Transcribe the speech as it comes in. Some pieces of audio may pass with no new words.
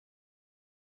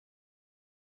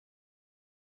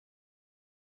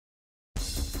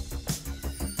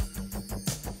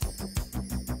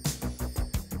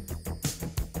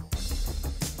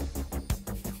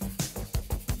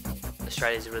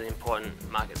Australia is a really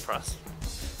important market for us,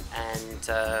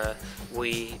 and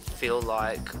we feel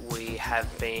like we have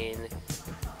been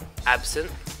absent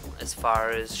as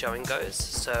far as showing goes,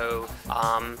 so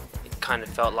it kind of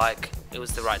felt like it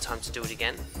was the right time to do it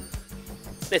again.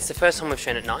 It's the first time we've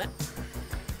shown at night,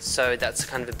 so that's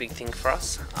kind of a big thing for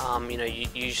us.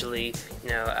 Usually,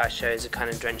 our shows are kind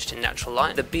of drenched in natural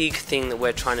light. The big thing that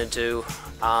we're trying to do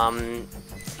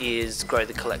is grow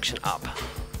the collection up.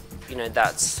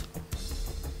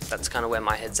 That's kind of where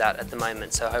my head's at the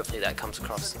moment, so hopefully that comes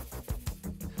across.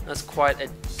 That's quite a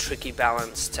tricky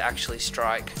balance to actually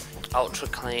strike. Ultra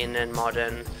clean and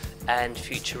modern and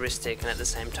futuristic and at the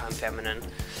same time feminine,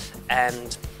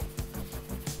 and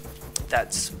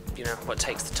that's what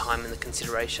takes the time and the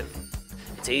consideration.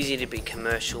 It's easy to be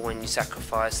commercial when you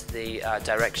sacrifice the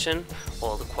direction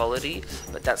or the quality,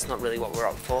 but that's not really what we're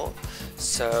up for.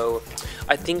 So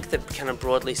I think that kind of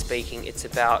broadly speaking, it's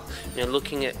about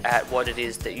looking at what it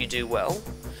is that you do well,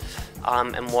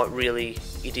 and what really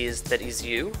it is that is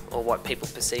you, or what people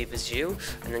perceive as you,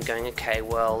 and then going, okay,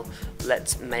 well,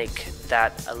 let's make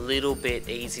that a little bit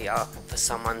easier for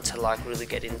someone to really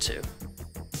get into.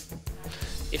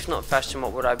 If not fashion,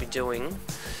 what would I be doing?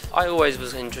 I always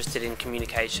was interested in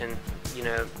communication,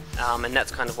 and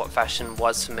that's kind of what fashion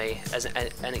was for me, as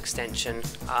an extension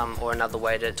or another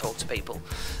way to talk to people.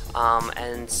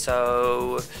 And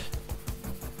so,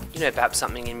 perhaps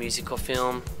something in music or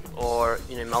film or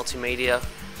multimedia.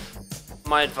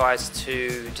 My advice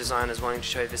to designers wanting to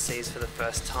show overseas for the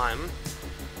first time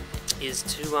is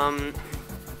to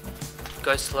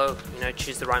go slow,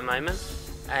 choose the right moment,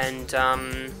 and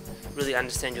really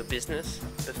understand your business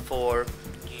before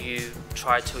you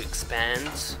try to expand,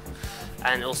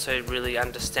 and also really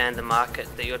understand the market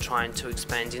that you're trying to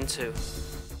expand into.